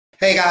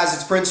Hey guys,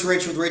 it's Prince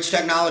Rich with Rich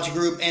Technology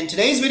Group, and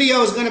today's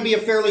video is going to be a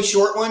fairly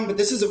short one, but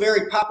this is a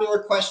very popular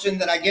question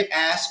that I get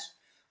asked,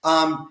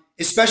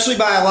 especially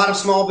by a lot of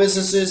small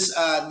businesses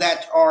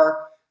that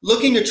are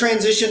looking to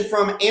transition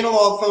from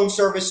analog phone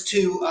service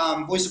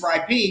to voice over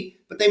IP,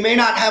 but they may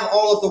not have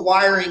all of the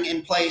wiring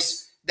in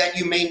place that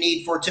you may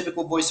need for a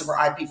typical voice over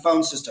IP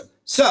phone system.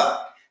 So,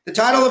 the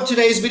title of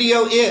today's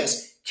video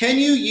is, can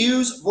you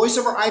use voice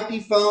over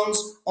IP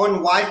phones on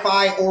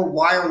Wi-Fi or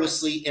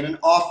wirelessly in an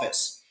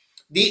office?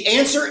 The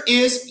answer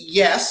is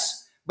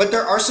yes, but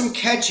there are some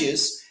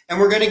catches, and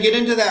we're going to get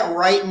into that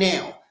right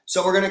now.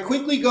 So we're going to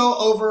quickly go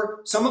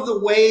over some of the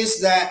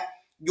ways that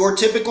your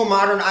typical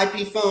modern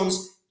IP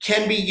phones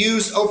can be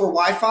used over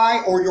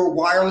Wi-Fi or your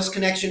wireless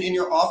connection in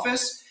your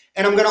office.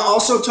 And I'm going to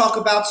also talk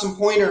about some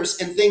pointers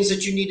and things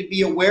that you need to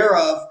be aware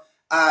of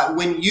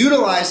when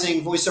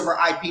utilizing voice over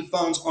IP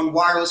phones on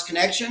wireless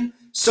connection,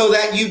 so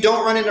that you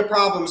don't run into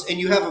problems and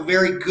you have a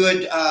very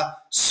good,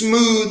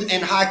 smooth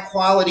and high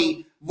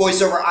quality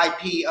voice over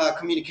IP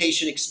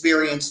communication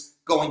experience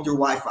going through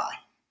Wi-Fi.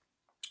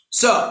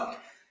 So,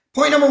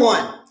 point number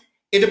one,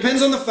 it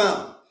depends on the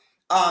phone.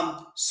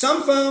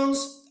 Some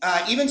phones,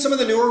 even some of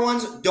the newer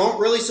ones, don't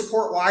really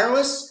support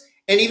wireless,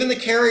 and even the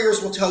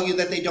carriers will tell you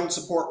that they don't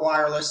support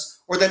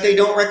wireless or that they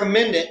don't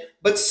recommend it,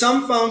 but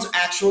some phones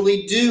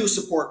actually do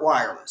support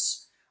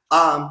wireless.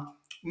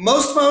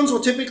 Most phones will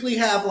typically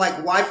have like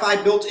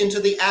Wi-Fi built into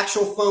the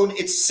actual phone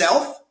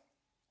itself,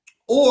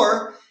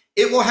 or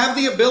it will have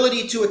the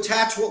ability to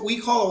attach what we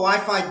call a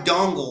Wi-Fi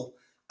dongle,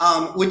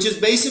 which is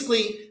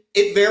basically,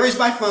 it varies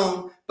by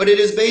phone, but it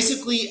is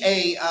basically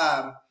an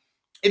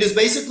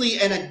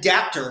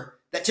adapter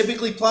that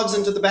typically plugs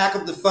into the back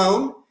of the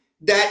phone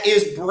that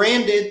is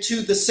branded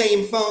to the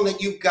same phone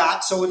that you've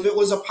got. So if it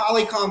was a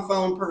Polycom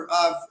phone,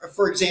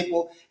 for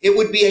example, it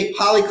would be a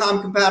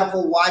Polycom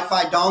compatible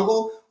Wi-Fi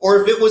dongle,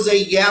 or if it was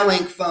a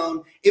Yalink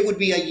phone, it would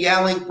be a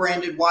Yalink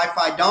branded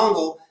Wi-Fi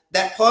dongle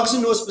that plugs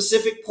into a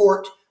specific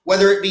port,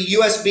 whether it be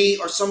USB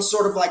or some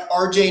sort of like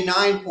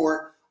RJ9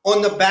 port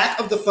on the back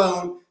of the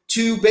phone,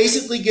 to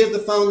basically give the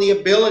phone the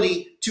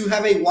ability to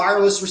have a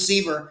wireless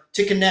receiver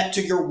to connect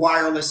to your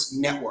wireless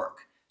network.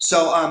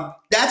 So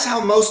that's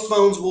how most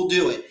phones will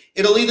do it.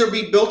 It'll either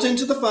be built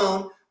into the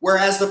phone,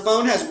 whereas the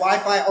phone has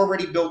Wi-Fi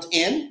already built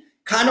in,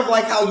 kind of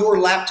like how your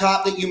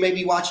laptop that you may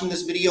be watching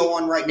this video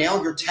on right now,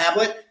 your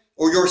tablet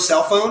or your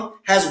cell phone,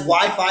 has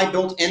Wi-Fi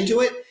built into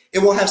it. It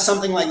will have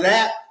something like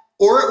that,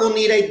 or it will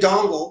need a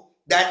dongle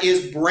that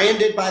is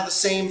branded by the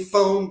same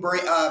phone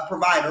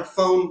provider,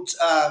 phone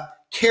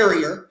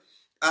carrier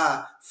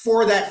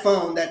for that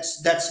phone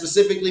that's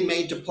specifically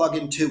made to plug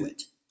into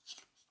it.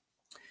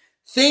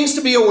 Things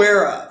to be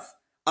aware of.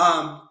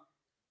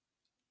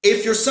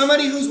 If you're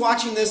somebody who's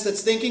watching this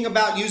that's thinking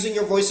about using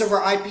your voice over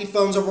IP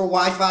phones over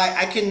Wi-Fi,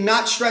 I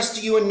cannot stress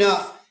to you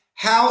enough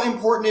how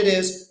important it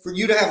is for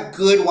you to have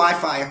good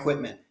Wi-Fi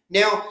equipment.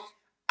 Now,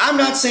 I'm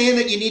not saying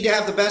that you need to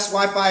have the best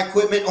Wi-Fi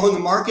equipment on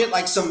the market,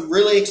 like some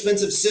really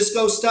expensive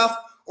Cisco stuff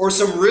or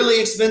some really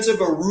expensive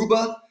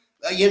Aruba,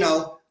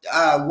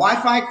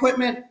 Wi-Fi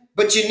equipment,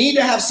 but you need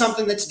to have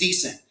something that's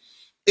decent.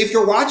 If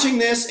you're watching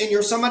this and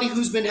you're somebody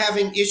who's been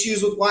having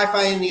issues with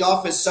Wi-Fi in the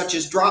office, such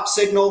as drop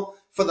signal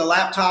for the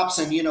laptops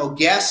and,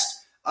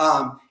 guest,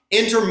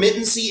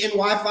 intermittency in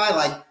Wi-Fi,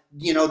 like,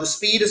 the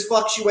speed is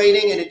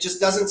fluctuating and it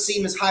just doesn't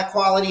seem as high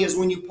quality as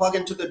when you plug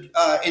into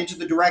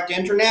the direct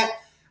internet,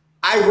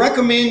 I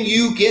recommend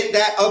you get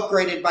that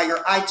upgraded by your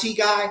IT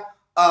guy,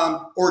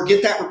 or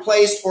get that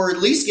replaced, or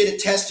at least get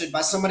it tested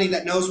by somebody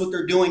that knows what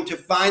they're doing to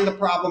find the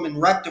problem and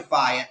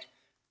rectify it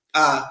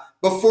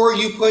before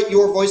you put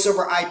your voice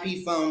over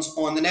IP phones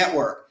on the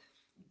network.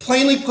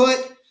 Plainly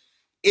put,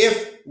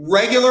 if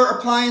regular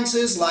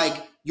appliances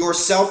like your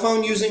cell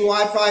phone using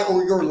Wi-Fi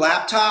or your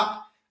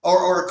laptop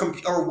or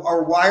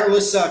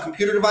wireless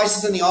computer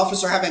devices in the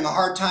office are having a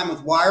hard time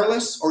with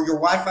wireless or your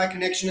Wi-Fi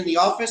connection in the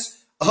office,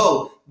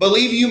 oh,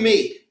 believe you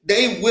me,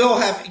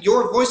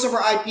 your voice over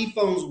IP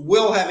phones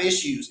will have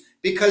issues,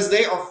 because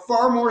they are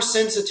far more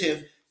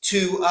sensitive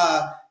to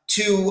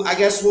I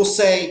guess we'll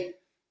say,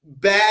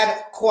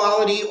 bad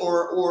quality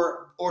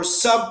or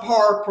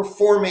subpar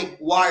performing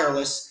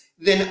wireless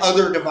than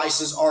other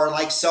devices are,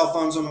 like cell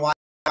phones on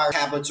Wi-Fi,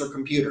 tablets, or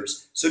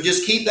computers. So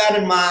just keep that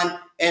in mind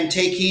and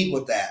take heed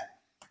with that.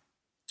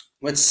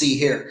 Let's see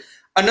here.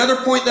 Another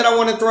point that I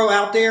want to throw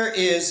out there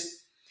is,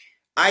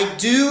 I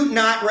do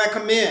not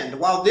recommend,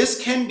 while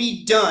this can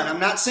be done, I'm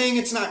not saying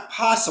it's not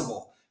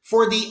possible,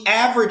 for the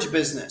average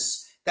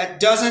business that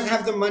doesn't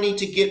have the money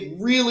to get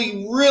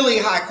really, really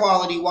high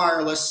quality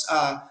wireless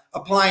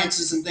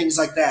appliances and things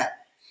like that,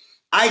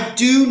 I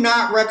do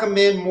not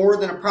recommend more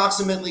than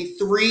approximately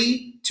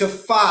 3 to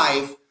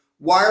 5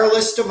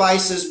 wireless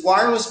devices,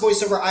 wireless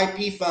voice over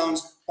IP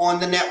phones on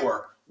the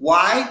network.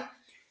 Why?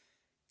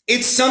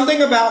 It's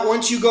something about,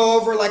 once you go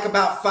over like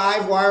about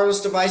 5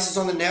 wireless devices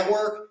on the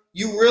network,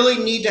 you really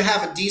need to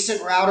have a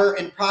decent router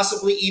and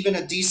possibly even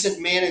a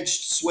decent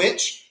managed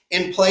switch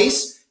in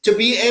place to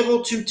be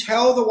able to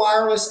tell the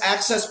wireless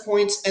access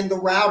points and the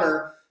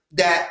router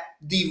that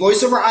the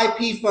voice over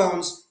IP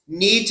phones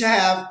need to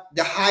have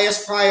the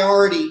highest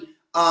priority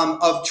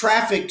of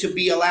traffic to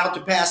be allowed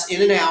to pass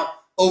in and out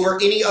over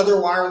any other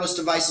wireless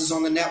devices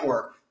on the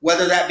network,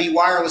 whether that be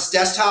wireless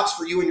desktops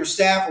for you and your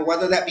staff, or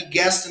whether that be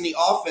guests in the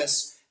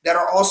office that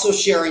are also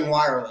sharing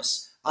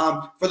wireless.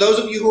 For those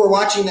of you who are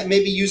watching that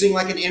may be using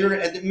like an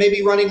internet,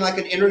 maybe running like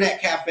an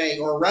internet cafe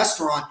or a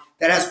restaurant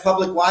that has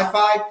public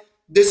Wi-Fi,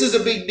 this is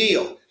a big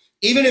deal.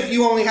 Even if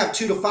you only have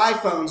 2 to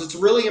 5 phones, it's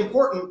really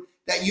important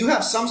that you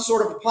have some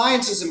sort of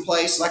appliances in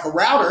place, like a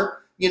router,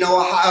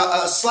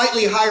 a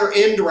slightly higher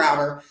end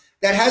router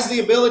that has the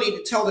ability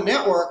to tell the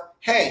network,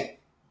 hey,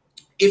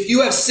 if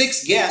you have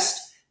 6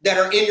 guests that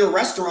are in your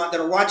restaurant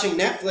that are watching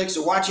Netflix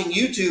or watching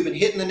YouTube and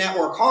hitting the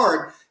network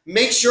hard,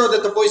 make sure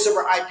that the voice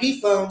over IP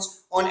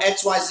phones on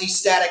XYZ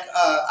static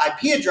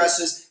IP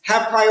addresses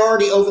have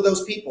priority over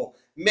those people.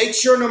 Make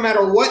sure no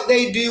matter what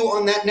they do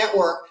on that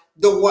network,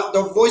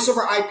 the voice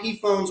over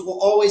IP phones will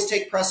always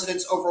take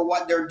precedence over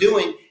what they're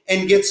doing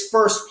and gets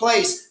first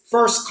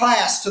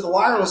class to the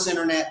wireless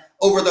internet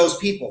over those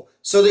people,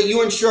 so that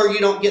you ensure you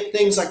don't get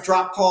things like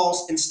drop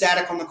calls and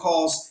static on the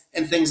calls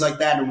and things like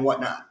that and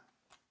whatnot.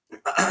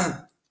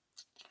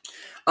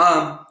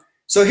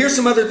 So here's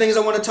some other things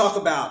I want to talk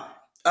about.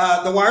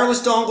 The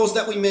wireless dongles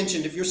that we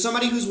mentioned. If you're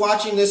somebody who's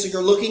watching this or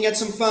you're looking at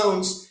some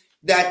phones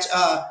that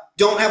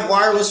don't have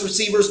wireless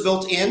receivers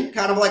built in,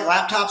 kind of like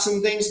laptops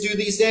and things do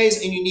these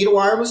days, and you need a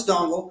wireless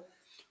dongle,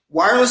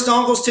 wireless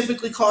dongles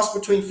typically cost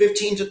between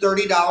 $15 to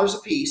 $30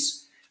 a piece.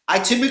 I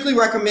typically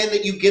recommend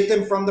that you get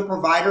them from the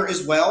provider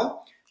as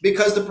well,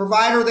 because the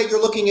provider that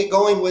you're looking at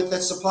going with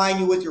that's supplying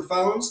you with your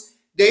phones,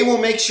 they will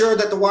make sure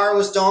that the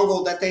wireless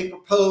dongle that they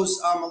propose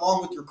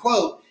along with your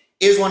quote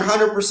is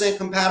 100%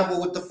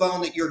 compatible with the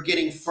phone that you're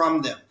getting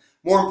from them.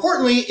 More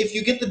importantly, if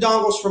you get the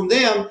dongles from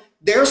them,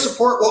 their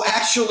support will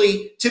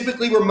actually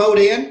typically remote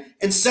in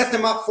and set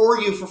them up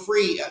for you for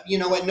free, at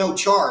no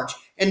charge,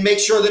 and make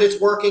sure that it's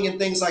working and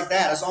things like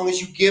that. As long as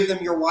you give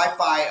them your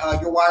Wi-Fi,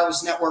 your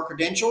wireless network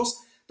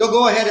credentials, they'll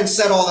go ahead and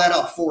set all that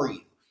up for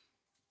you.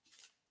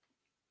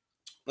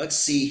 Let's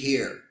see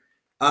here.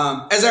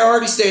 As I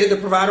already stated, the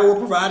provider will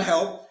provide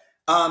help.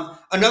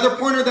 Another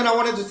pointer that I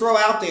wanted to throw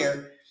out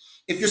there,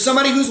 if you're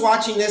somebody who's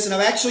watching this, and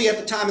I've actually at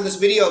the time of this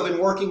video been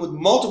working with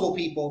multiple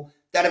people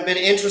that have been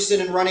interested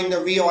in running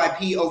their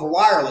VoIP over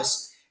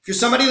wireless. If you're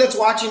somebody that's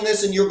watching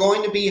this and you're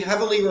going to be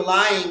heavily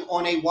relying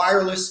on a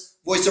wireless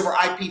voice over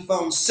IP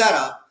phone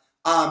setup,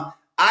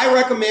 I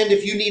recommend,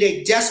 if you need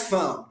a desk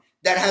phone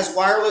that has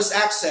wireless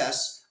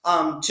access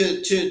to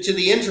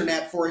the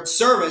internet for its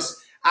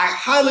service, I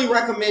highly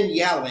recommend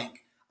Yalink.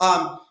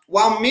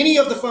 While many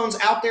of the phones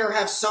out there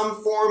have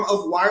some form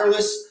of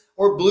wireless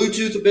or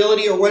Bluetooth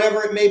ability or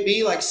whatever it may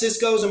be, like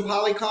Cisco's and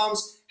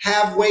Polycoms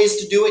have ways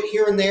to do it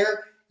here and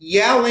there,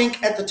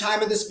 Yalink at the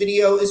time of this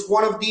video is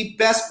one of the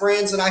best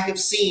brands that I have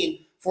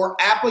seen for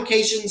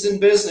applications in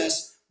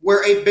business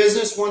where a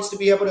business wants to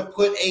be able to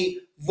put a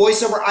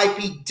voice over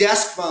IP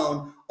desk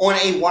phone on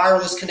a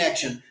wireless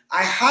connection.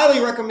 I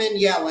highly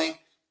recommend Yalink,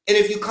 and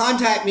if you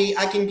contact me,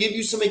 I can give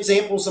you some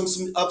examples of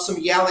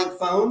some Yalink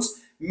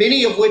phones,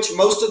 many of which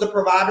most of the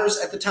providers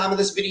at the time of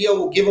this video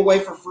will give away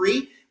for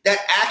free, that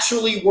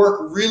actually work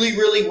really,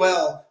 really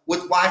well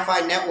with Wi-Fi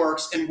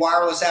networks and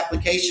wireless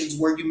applications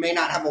where you may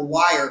not have a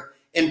wire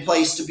in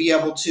place to be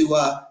able to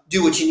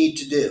do what you need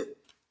to do.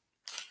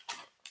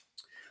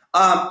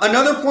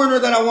 Another pointer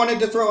that I wanted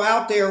to throw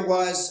out there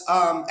was,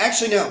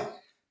 actually no,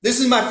 this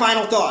is my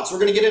final thoughts. We're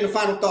going to get into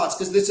final thoughts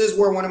because this is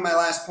where one of my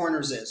last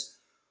pointers is.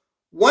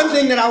 One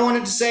thing that I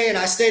wanted to say, and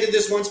I stated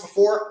this once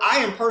before, I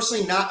am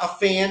personally not a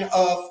fan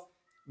of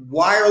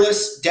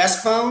wireless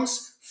desk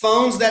phones.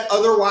 Phones that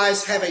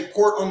otherwise have a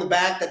port on the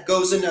back that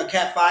goes into a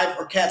Cat 5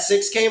 or Cat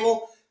 6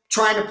 cable,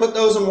 trying to put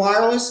those in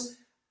wireless.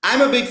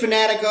 I'm a big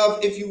fanatic of,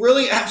 if you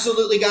really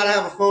absolutely got to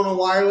have a phone on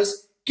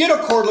wireless, get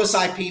a cordless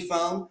IP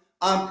phone.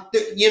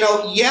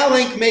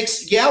 Yalink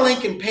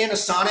and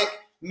Panasonic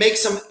make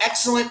some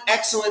excellent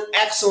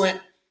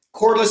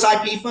cordless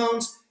IP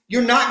phones.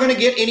 You're not going to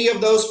get any of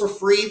those for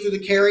free through the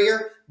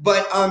carrier,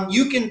 but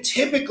you can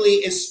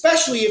typically,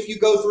 especially if you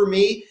go through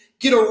me,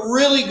 get a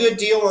really good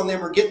deal on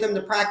them or get them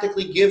to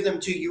practically give them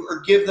to you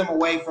or give them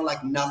away for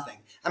like nothing.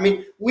 I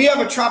mean, we have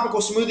a tropical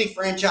smoothie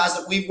franchise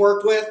that we've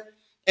worked with,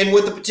 and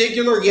with the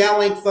particular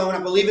Yalink phone, I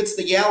believe it's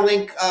the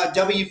Yalink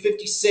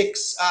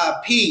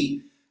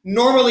W56P.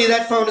 Normally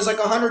that phone is like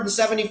a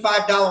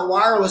 $175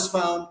 wireless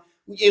phone.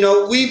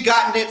 We've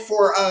gotten it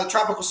for a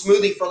tropical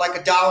smoothie for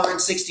like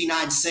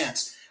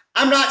 $1.69.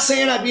 I'm not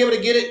saying I'd be able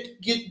to get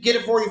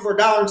it for you for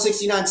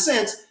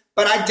 $1.69,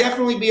 but I'd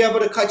definitely be able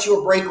to cut you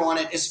a break on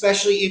it,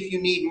 especially if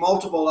you need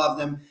multiple of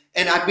them,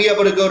 and I'd be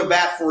able to go to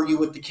bat for you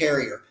with the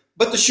carrier.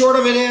 But the short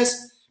of it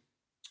is,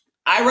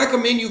 I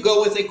recommend you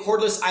go with a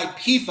cordless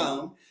IP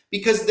phone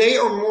because they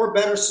are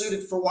better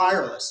suited for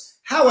wireless.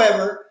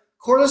 However,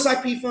 cordless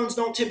IP phones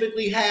don't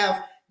typically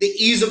have the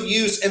ease of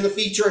use and the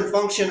feature and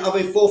function of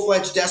a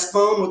full-fledged desk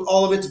phone with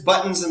all of its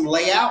buttons and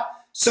layout.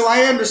 So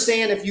I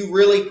understand if you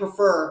really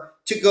prefer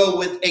to go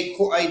with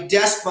a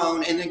desk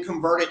phone and then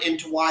convert it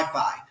into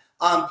Wi-Fi.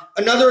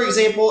 Another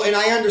example, and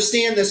I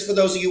understand this for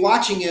those of you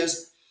watching,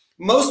 is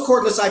most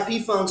cordless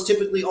IP phones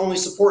typically only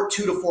support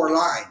 2 to 4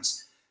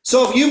 lines.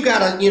 So if you've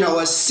got a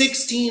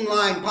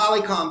 16-line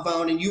Polycom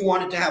phone and you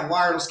want it to have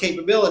wireless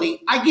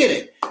capability, I get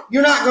it.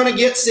 You're not going to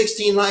get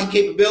 16-line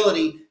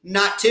capability,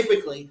 not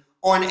typically,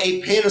 on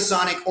a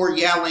Panasonic or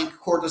Yealink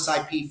cordless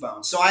IP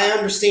phone. So I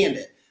understand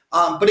it.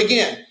 But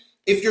again,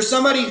 if you're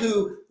somebody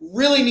who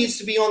really needs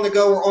to be on the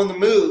go or on the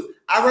move,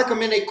 I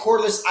recommend a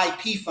cordless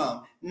IP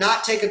phone,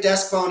 not take a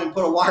desk phone and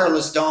put a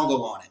wireless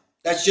dongle on it.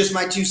 That's just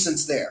my 2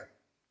 cents there.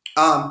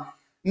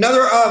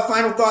 Another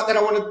final thought that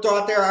I want to throw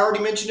out there, I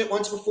already mentioned it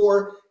once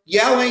before.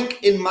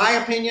 Yealink, in my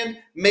opinion,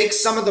 makes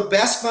some of the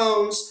best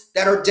phones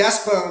that are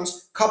desk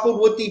phones,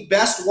 coupled with the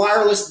best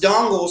wireless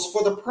dongles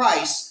for the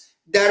price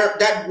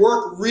that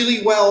work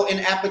really well in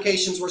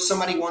applications where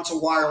somebody wants a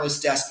wireless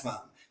desk phone.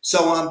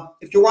 So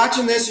if you're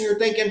watching this and you're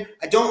thinking,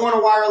 I don't want a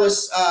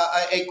wireless,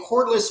 a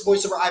cordless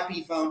voice over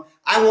IP phone,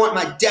 I want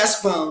my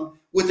desk phone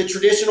with a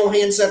traditional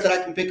handset that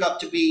I can pick up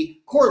to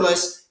be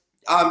cordless,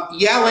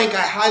 Yealink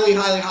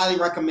I highly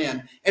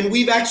recommend. And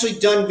we've actually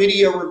done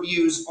video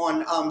reviews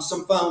on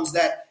some phones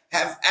that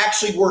have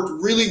actually worked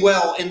really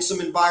well in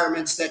some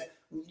environments that,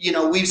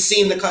 we've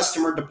seen the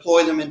customer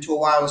deploy them into a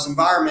wireless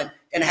environment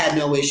and had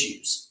no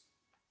issues.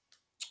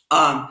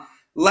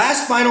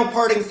 Last final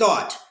parting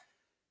thought.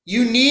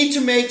 You need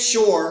to make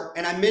sure,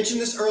 and I mentioned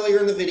this earlier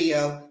in the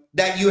video,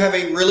 that you have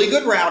a really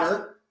good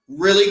router,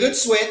 really good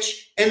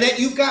switch, and that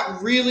you've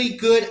got really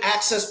good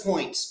access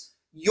points.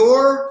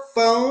 Your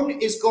phone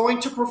is going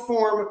to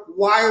perform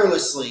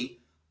wirelessly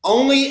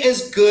only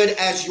as good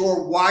as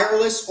your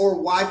wireless or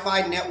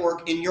Wi-Fi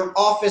network in your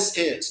office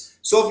is.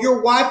 So if your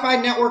Wi-Fi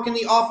network in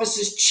the office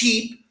is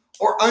cheap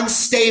or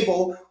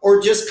unstable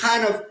or just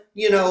kind of,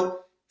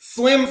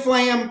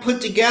 flim-flam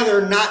put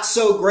together, not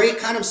so great,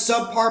 kind of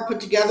subpar put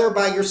together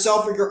by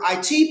yourself or your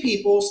IT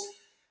peoples,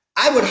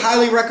 I would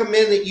highly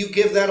recommend that you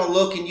give that a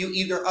look and you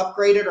either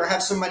upgrade it or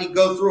have somebody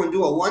go through and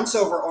do a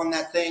once-over on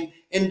that thing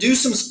and do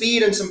some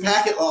speed and some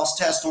packet loss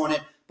test on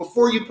it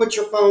before you put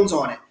your phones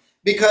on it.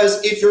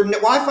 Because if your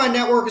Wi-Fi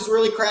network is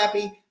really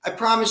crappy, I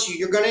promise you,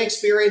 you're going to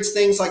experience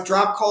things like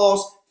drop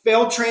calls,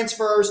 failed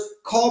transfers,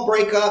 call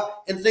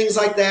breakup, and things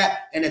like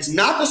that. And it's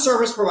not the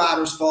service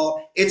provider's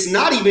fault. It's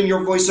not even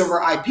your voice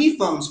over IP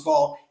phone's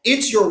fault.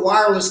 It's your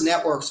wireless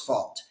network's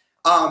fault.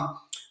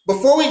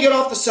 Before we get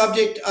off the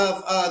subject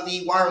of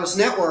the wireless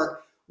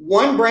network,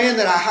 one brand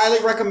that I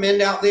highly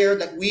recommend out there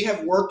that we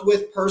have worked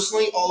with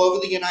personally all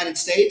over the United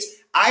States,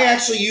 I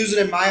actually use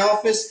it in my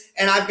office,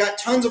 and I've got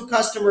tons of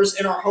customers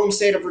in our home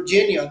state of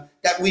Virginia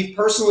that we've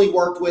personally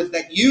worked with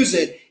that use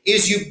it,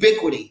 is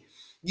Ubiquiti.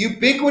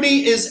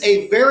 Ubiquiti is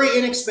a very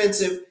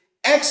inexpensive,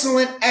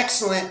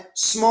 excellent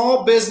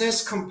small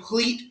business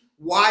complete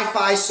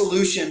Wi-Fi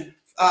solution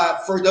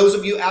for those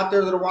of you out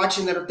there that are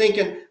watching that are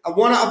thinking, I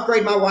want to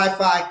upgrade my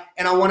Wi-Fi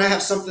and I want to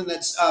have something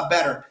that's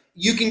better.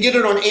 You can get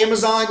it on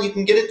Amazon. You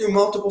can get it through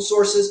multiple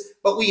sources,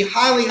 but we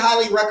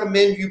highly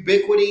recommend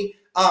Ubiquiti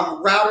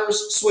routers,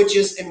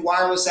 switches, and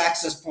wireless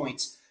access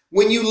points.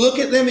 When you look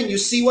at them and you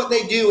see what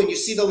they do and you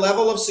see the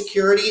level of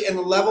security and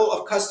the level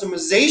of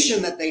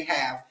customization that they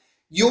have,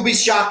 you'll be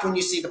shocked when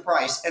you see the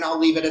price, and I'll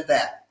leave it at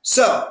that.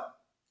 So,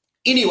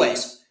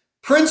 anyways,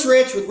 Prince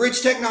Rich with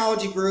Rich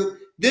Technology Group.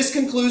 This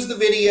concludes the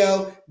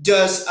video.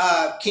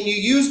 Can you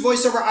use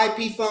voice over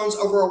IP phones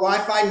over a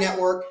Wi-Fi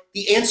network?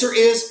 The answer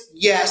is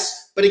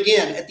yes. But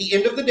again, at the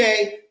end of the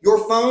day,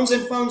 your phones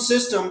and phone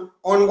system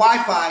on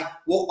Wi-Fi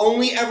will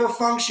only ever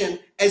function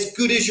as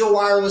good as your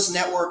wireless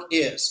network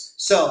is.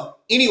 So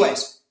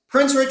anyways,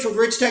 Prince Rich with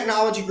Rich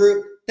Technology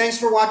Group. Thanks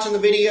for watching the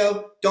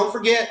video. Don't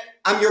forget,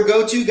 I'm your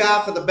go-to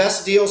guy for the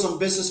best deals on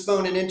business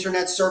phone and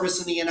internet service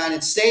in the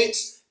United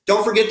States.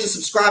 Don't forget to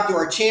subscribe to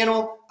our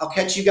channel. I'll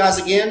catch you guys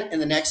again in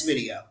the next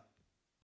video.